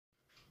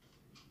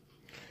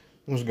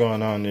What's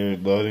going on,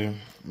 everybody?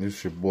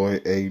 It's your boy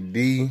AD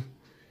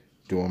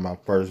doing my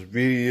first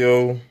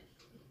video.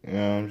 You know what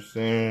I'm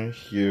saying?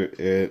 Here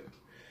at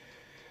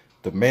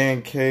the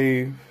Man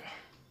Cave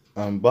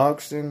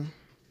unboxing,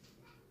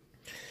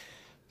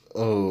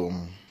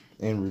 and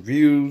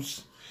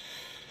reviews.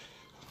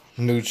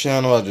 New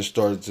channel I just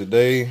started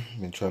today.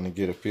 Been trying to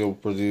get a feel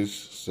for this,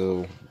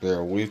 so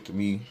bear with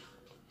me.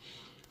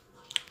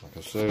 Like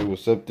I said,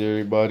 what's up there,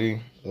 everybody?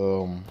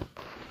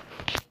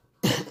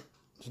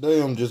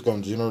 Today I'm just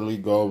gonna generally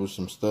go over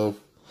some stuff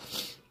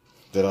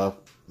that I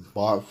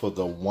bought for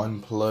the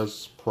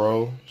Oneplus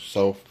Pro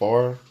so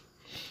far.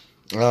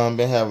 Been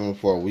having it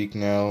for a week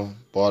now.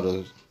 Bought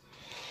a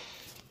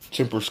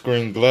tempered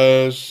screen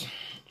glass,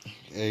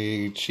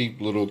 a cheap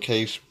little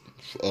case,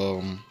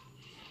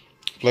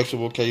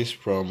 flexible case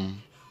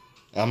from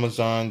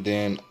Amazon.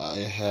 Then I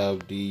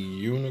have the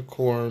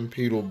Unicorn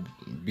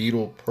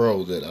Beetle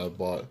Pro that I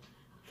bought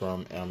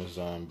from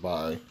Amazon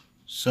by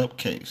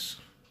Subcase.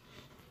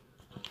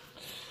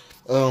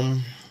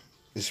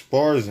 As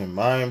far as in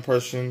my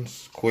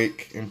impressions,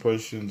 quick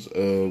impressions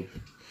of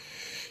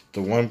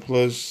the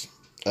OnePlus,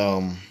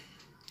 I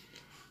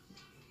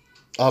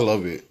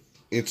love it.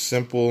 It's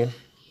simple.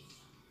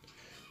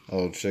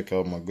 I'll check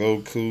out my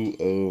Goku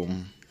live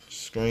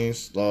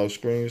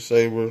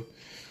screensaver.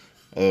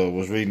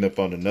 Was reading up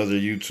on another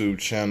YouTube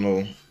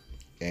channel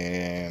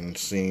and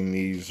seeing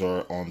these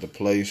are on the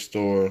Play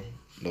Store.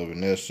 Loving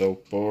that so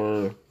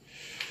far.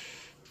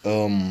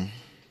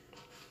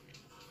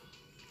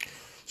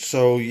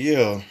 So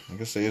yeah,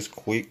 like I say, it's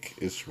quick,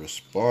 it's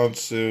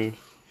responsive.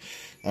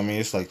 I mean,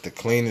 it's like the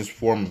cleanest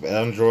form of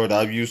Android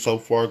I've used so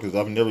far, because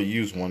I've never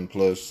used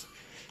OnePlus.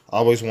 I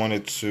always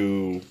wanted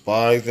to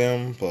buy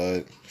them,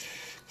 but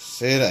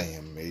said I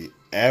am a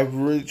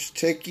average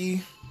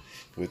techie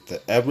with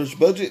the average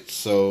budget,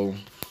 so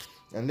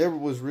I never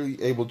was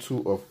really able to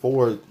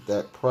afford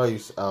that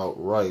price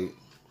outright,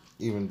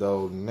 even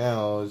though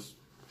now it's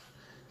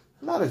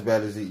not as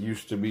bad as it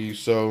used to be.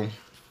 So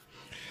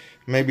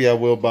maybe I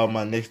will buy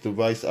my next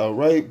device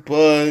outright,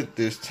 but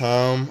this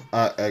time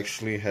I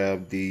actually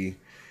have the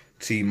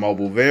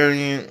T-Mobile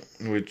variant,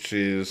 which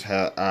is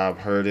how I've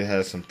heard it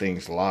has some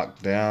things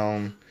locked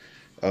down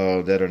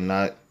that are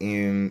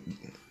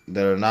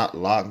not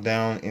locked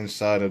down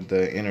inside of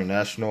the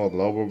international or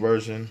global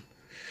version.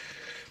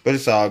 But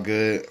it's all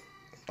good.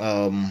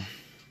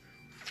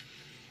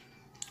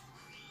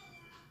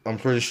 I'm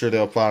pretty sure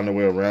they'll find a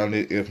way around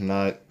it. If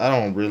not, I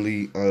don't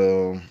really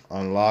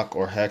unlock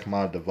or hack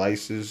my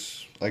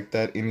devices like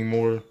that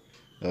anymore.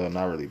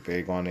 Not really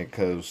big on it,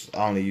 because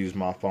I only use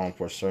my phone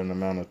for a certain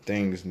amount of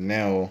things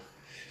now.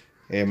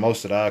 And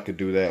most of that I could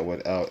do that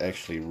without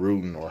actually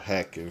rooting or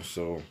hacking.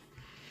 So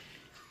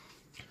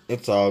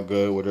it's all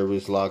good, whatever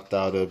is locked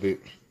out of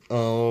it.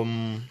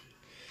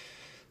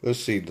 Let's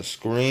see, the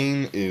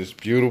screen is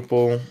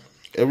beautiful.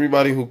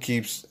 Everybody who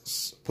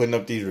keeps putting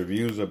up these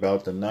reviews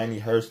about the 90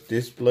 hertz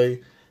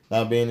display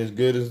not being as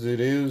good as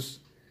it is,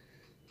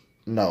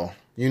 no,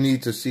 you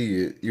need to see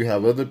it. You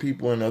have other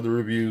people and other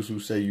reviews who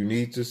say you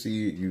need to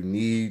see it. You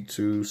need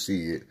to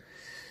see it.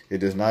 It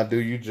does not do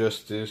you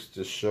justice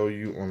to show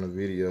you on the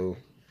video.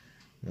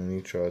 Let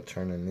me try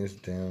turning this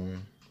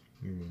down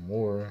even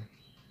more.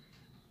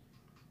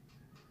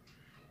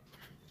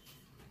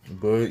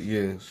 But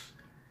yes,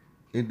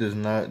 it does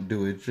not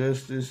do it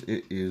justice.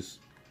 It is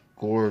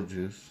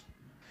gorgeous.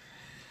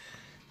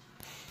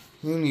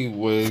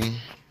 Anyway,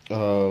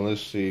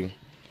 let's see.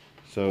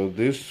 So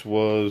this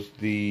was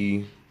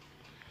the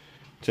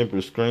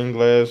tempered screen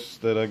glass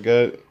that I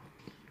got,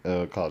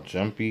 called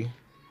Jumpy.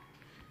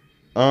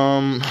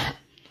 Didn't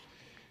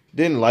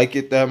like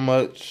it that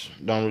much.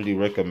 Don't really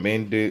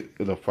recommend it.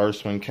 The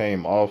first one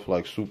came off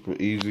like super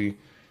easy.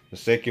 The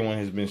second one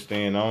has been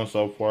staying on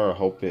so far. I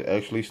hope it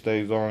actually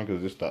stays on,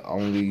 because it's the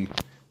only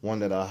one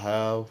that I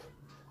have.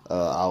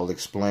 I'll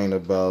explain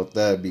about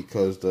that,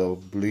 because the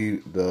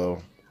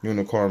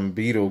Unicorn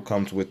Beetle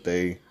comes with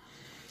a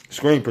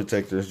screen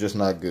protector. It's just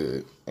not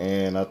good.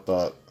 And I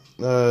thought,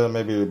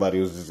 maybe everybody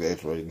was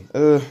exaggerating.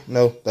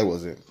 No, that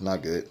wasn't.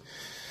 Not good.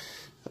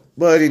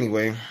 But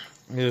anyway,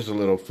 here's a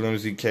little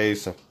flimsy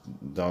case. I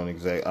don't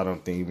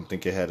even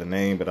think it had a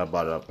name, but I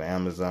bought it off of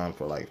Amazon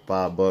for like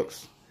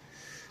 $5.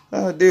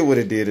 Did what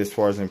it did as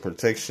far as in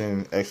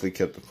protection. Actually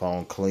kept the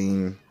phone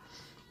clean.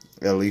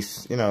 At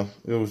least, you know,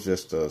 it was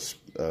just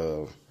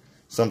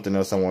something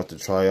else I wanted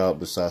to try out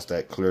besides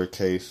that clear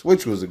case,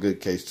 which was a good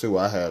case too.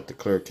 I had the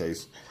clear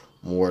case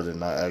more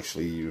than I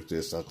actually used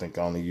this. I think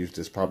I only used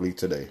this probably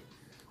today.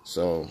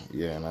 So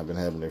yeah, and I've been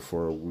having it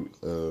for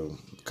a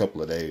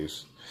couple of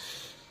days.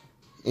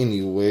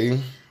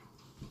 Anyway,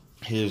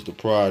 here's the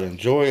pride and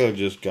joy I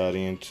just got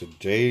in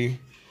today.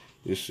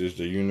 This is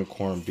the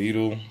Unicorn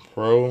Beetle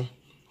Pro.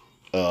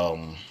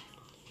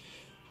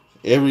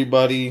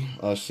 Everybody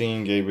I've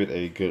seen gave it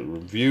a good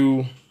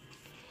review.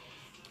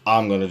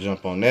 I'm gonna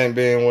jump on that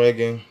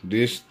bandwagon.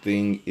 This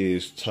thing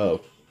is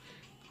tough.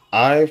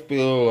 I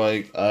feel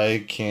like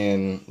I've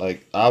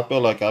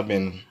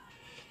been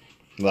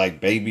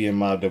like babying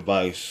my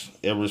device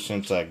ever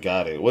since I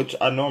got it, which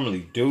I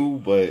normally do,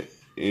 but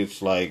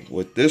it's like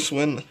with this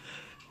one,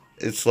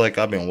 it's like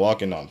I've been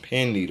walking on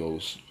pin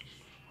needles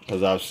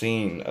because I've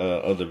seen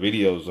other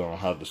videos on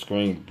how the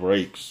screen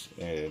breaks,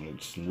 and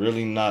it's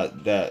really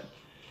not that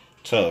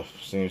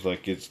tough. Seems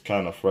like it's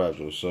kind of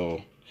fragile.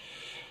 So,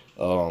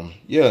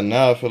 yeah,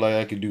 now I feel like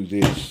I could do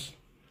this.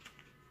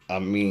 I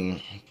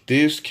mean,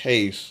 this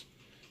case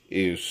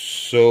is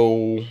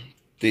so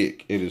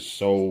thick. It is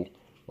so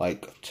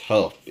like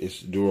tough.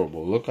 It's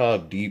durable. Look how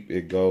deep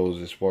it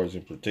goes as far as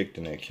in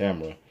protecting that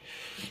camera.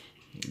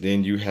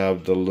 Then you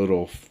have the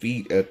little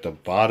feet at the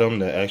bottom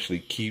that actually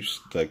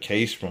keeps the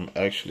case from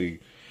actually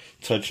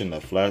touching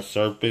the flat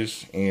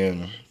surface.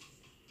 And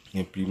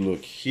if you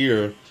look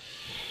here,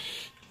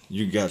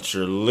 you got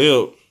your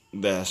lip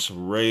that's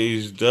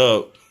raised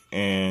up,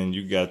 and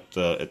you got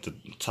at the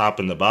top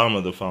and the bottom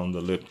of the phone,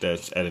 the lip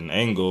that's at an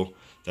angle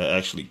that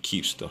actually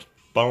keeps the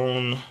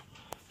phone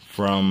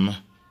from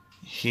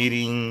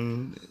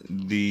hitting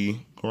the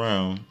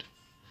ground.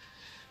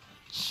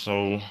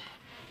 So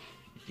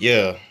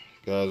yeah,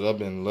 guys, I've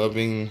been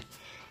loving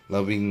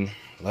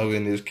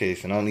this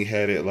case, and I only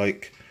had it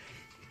like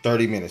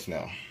 30 minutes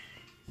now.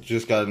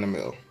 Just got in the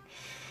mail.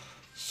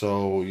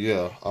 So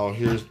yeah,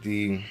 here's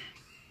the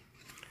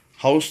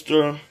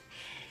holster.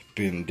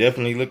 Been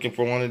definitely looking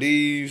for one of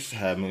these.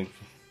 Haven't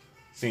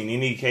seen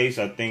any case,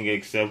 I think,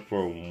 except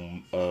for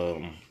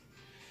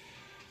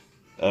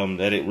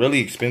that really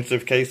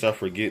expensive case. I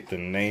forget the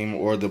name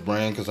or the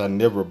brand because I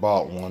never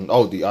bought one.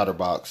 Oh, the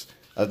OtterBox.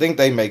 I think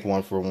they make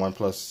one for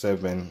OnePlus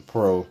 7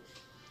 Pro.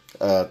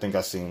 I think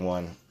I seen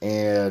one,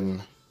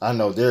 and I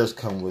know theirs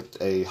come with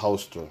a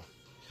holster.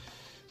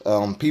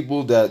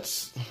 People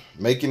that's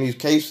making these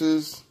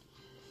cases,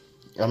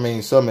 I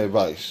mean, some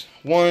advice.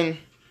 One,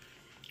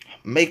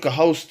 make a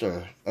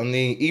holster. I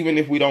mean, even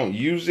if we don't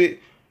use it,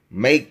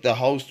 make the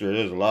holster.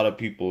 There's a lot of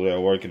people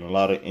that work in a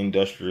lot of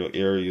industrial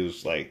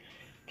areas, like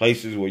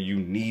places where you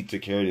need to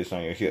carry this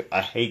on your hip.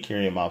 I hate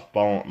carrying my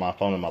phone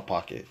in my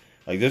pocket.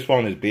 Like, this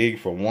phone is big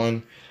for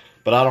one,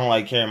 but I don't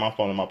like carrying my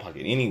phone in my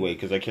pocket anyway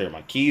because I carry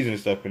my keys and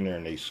stuff in there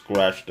and they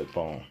scratch the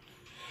phone.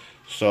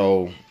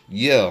 So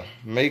yeah,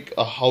 make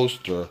a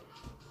holster.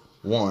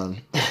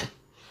 One.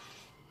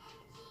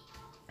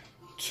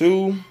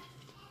 Two,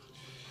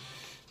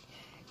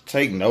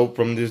 take note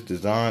from this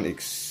design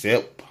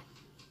except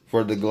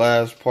for the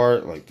glass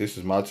part. Like, this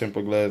is my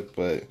tempered glass,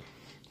 but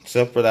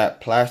except for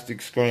that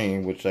plastic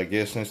screen, which I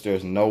guess since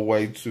there's no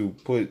way to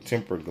put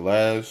tempered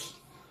glass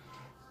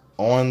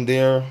on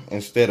there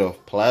instead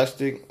of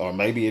plastic, or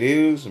maybe it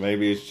is,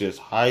 maybe it's just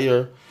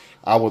higher.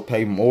 I would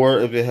pay more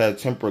if it had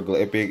tempered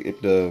glass,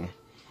 if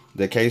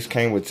the case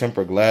came with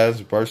tempered glass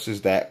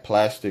versus that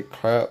plastic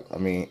crap. I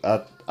mean,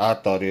 I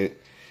thought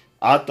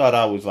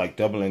I was like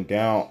doubling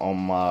down on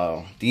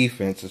my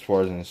defense as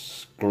far as in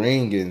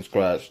screen getting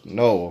scratched.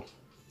 No,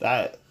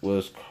 that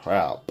was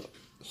crap.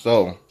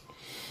 So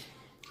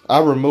I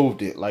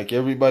removed it like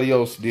everybody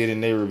else did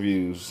in their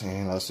reviews,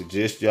 and I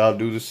suggest y'all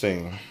do the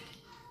same.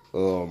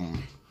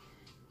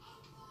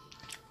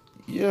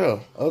 Yeah,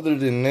 other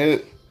than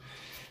that,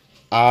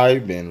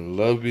 I've been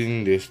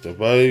loving this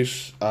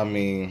device. I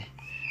mean,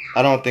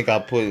 I don't think I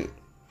put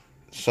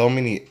so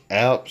many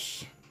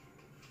apps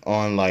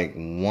on like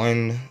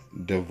one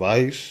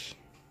device.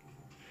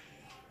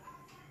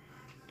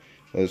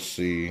 Let's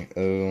see.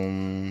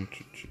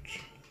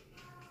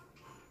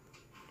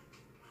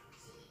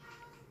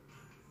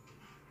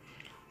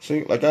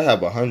 See, like, I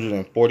have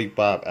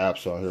 145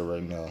 apps on here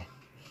right now.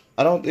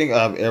 I don't think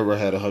I've ever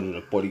had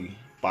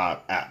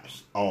 145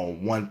 apps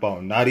on one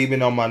phone. Not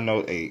even on my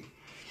Note 8.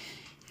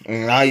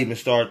 And I even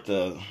start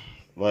to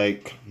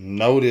like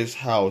notice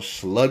how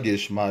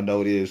sluggish my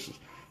Note is.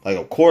 Like,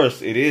 of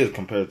course it is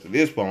compared to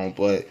this phone,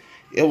 but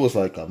it was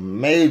like a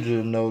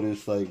major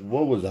notice. Like,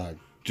 what was I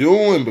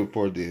doing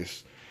before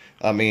this?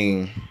 I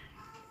mean,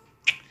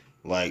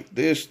 like,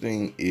 this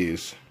thing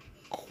is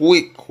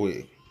quick.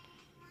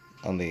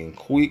 I mean,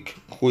 quick.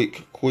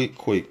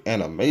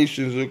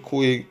 Animations are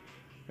quick.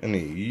 And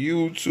then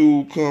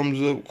YouTube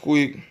comes up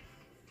quick.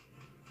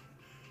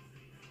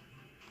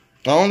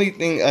 The only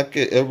thing I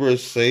could ever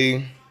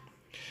say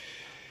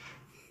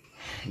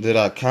that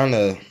I kind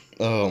of,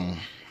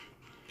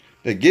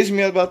 that gets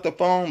me about the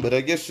phone, but I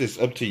guess it's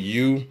up to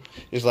you,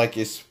 it's like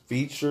its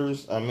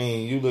features. I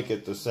mean, you look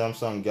at the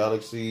Samsung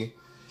Galaxy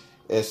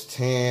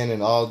S10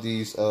 and all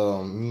these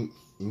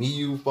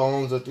Miu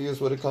phones, I think that's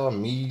what they call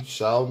them,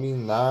 Xiaomi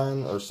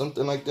 9 or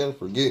something like that, I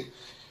forget.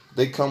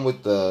 They come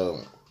with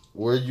the,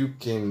 where you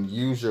can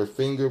use your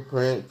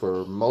fingerprint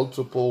for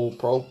multiple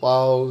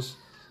profiles.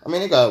 I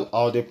mean, they got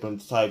all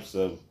different types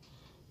of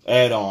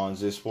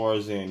add-ons as far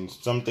as in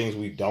some things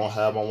we don't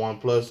have on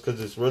OnePlus because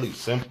it's really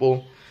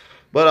simple.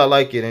 But I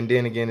like it. And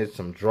then again, it's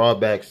some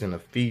drawbacks in the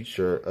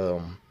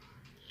feature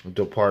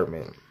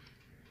department.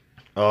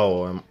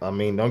 Oh, I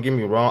mean, don't get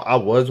me wrong. I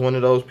was one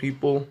of those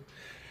people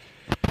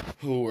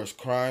who was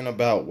crying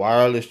about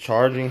wireless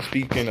charging.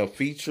 Speaking of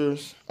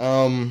features,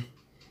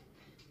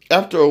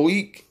 after a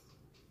week,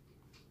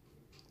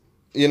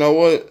 you know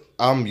what?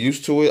 I'm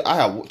used to it. I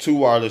have 2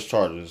 wireless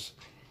chargers.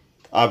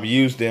 I've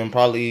used them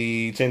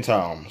probably 10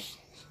 times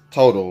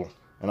total,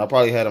 and I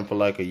probably had them for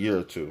like a year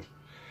or 2.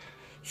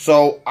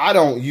 So I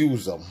don't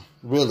use them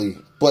really,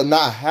 but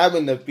not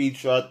having the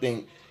feature, I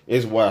think,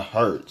 is what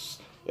hurts.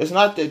 It's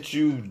not that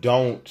you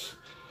don't.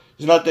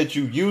 It's not that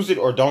you use it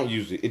or don't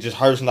use it. It just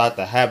hurts not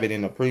to have it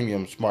in a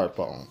premium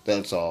smartphone.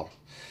 That's all.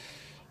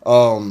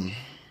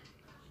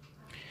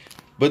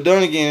 But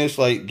then again, it's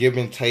like give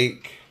and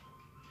take.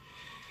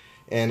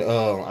 And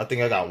I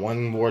think I got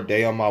 1 more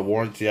day on my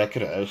warranty. I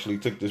could have actually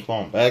took this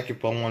phone back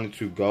if I wanted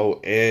to go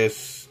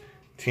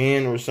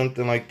S10 or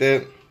something like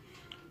that.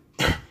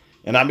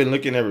 And I've been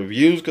looking at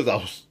reviews because I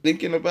was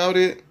thinking about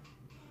it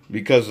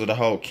because of the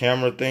whole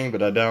camera thing.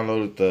 But I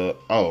downloaded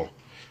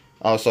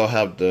I also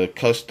have the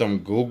custom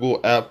Google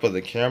app for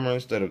the camera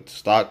instead of the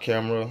stock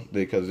camera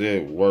because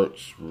it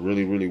works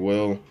really, really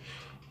well.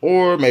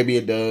 Or maybe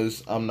it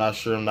does. I'm not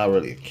sure. I'm not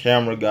really a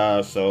camera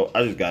guy, so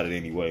I just got it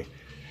anyway.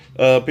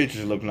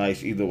 Pictures look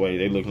nice either way.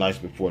 They look nice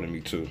before to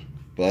me too.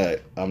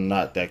 But I'm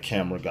not that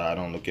camera guy. I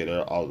don't look at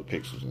all the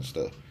pixels and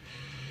stuff.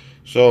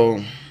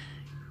 So,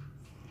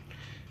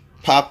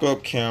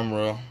 pop-up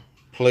camera,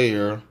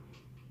 player,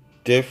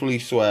 definitely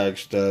swag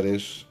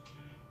status.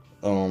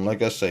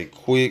 Like I say,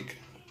 quick,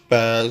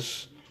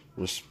 fast,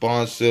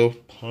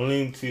 responsive,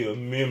 plenty of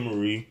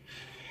memory.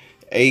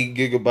 8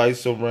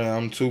 gigabytes of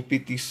RAM,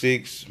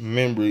 256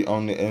 memory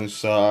on the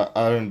inside.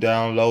 I done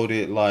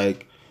downloaded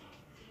like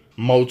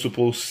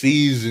multiple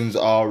seasons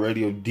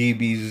already of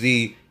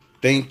DBZ.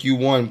 Thank you,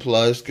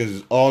 Oneplus, because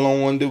it's all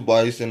on one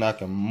device and I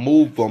can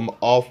move them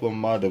off of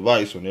my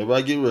device whenever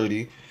I get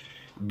ready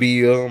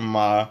via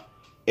my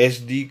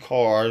SD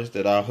cards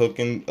that I hook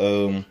in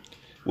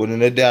with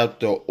an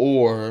adapter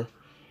or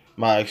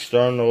my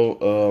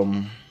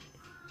external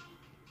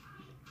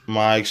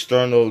my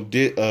external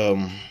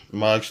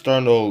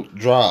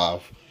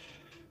drive,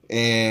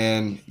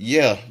 and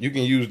yeah, you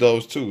can use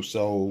those too.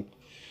 So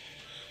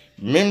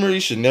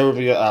memory should never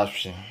be an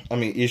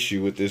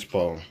issue with this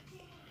phone.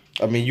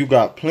 I mean, you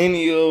got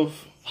plenty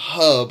of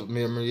hub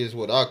memory is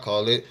what I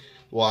call it,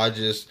 where I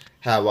just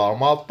have all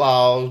my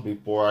files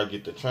before I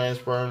get to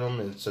transferring them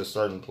into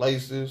certain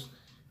places.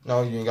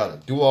 No, you ain't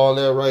gotta do all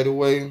that right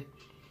away,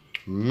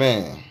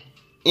 man.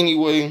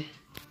 Anyway,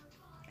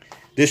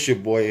 this your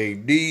boy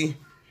AD.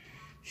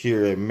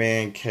 Here at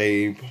Man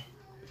Cave.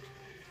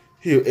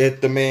 Here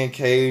at the Man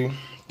Cave.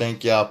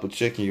 Thank y'all for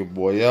checking your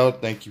boy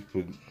out. Thank you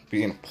for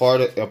being a part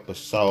of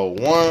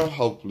episode 1.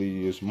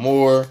 Hopefully it's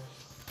more.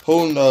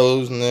 Who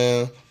knows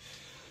now?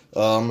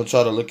 I'm going to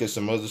try to look at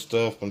some other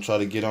stuff. I'm going to try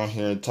to get on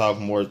here and talk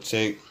more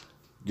tech.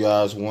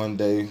 Guys, one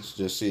day.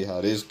 Just see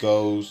how this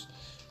goes.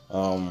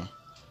 I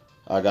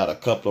got a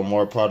couple of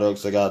more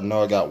products. I got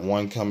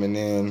one coming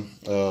in.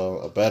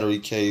 A battery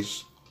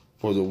case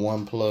for the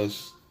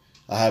Oneplus.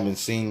 I haven't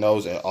seen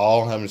those at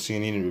all. I haven't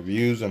seen any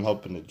reviews. I'm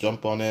hoping to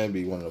jump on that and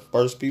be one of the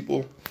first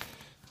people.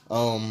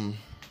 And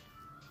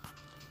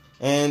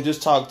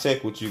just talk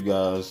tech with you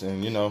guys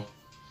and,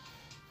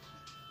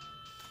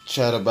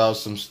 chat about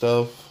some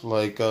stuff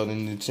like the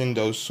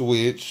Nintendo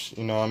Switch.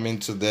 I'm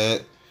into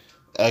that.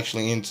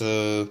 Actually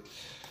into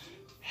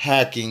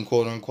hacking,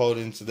 quote unquote,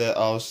 into that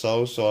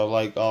also. So I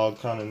like all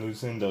kind of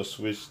Nintendo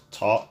Switch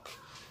talk.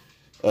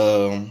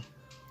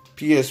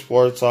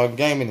 PS4 talk,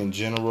 gaming in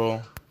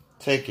general.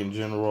 Tech in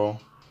general,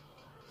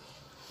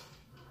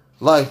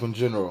 life in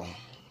general.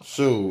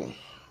 So,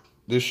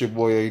 this your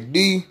boy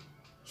AD,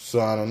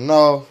 signing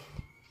off.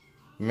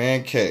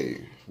 Man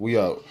Cave, we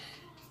out.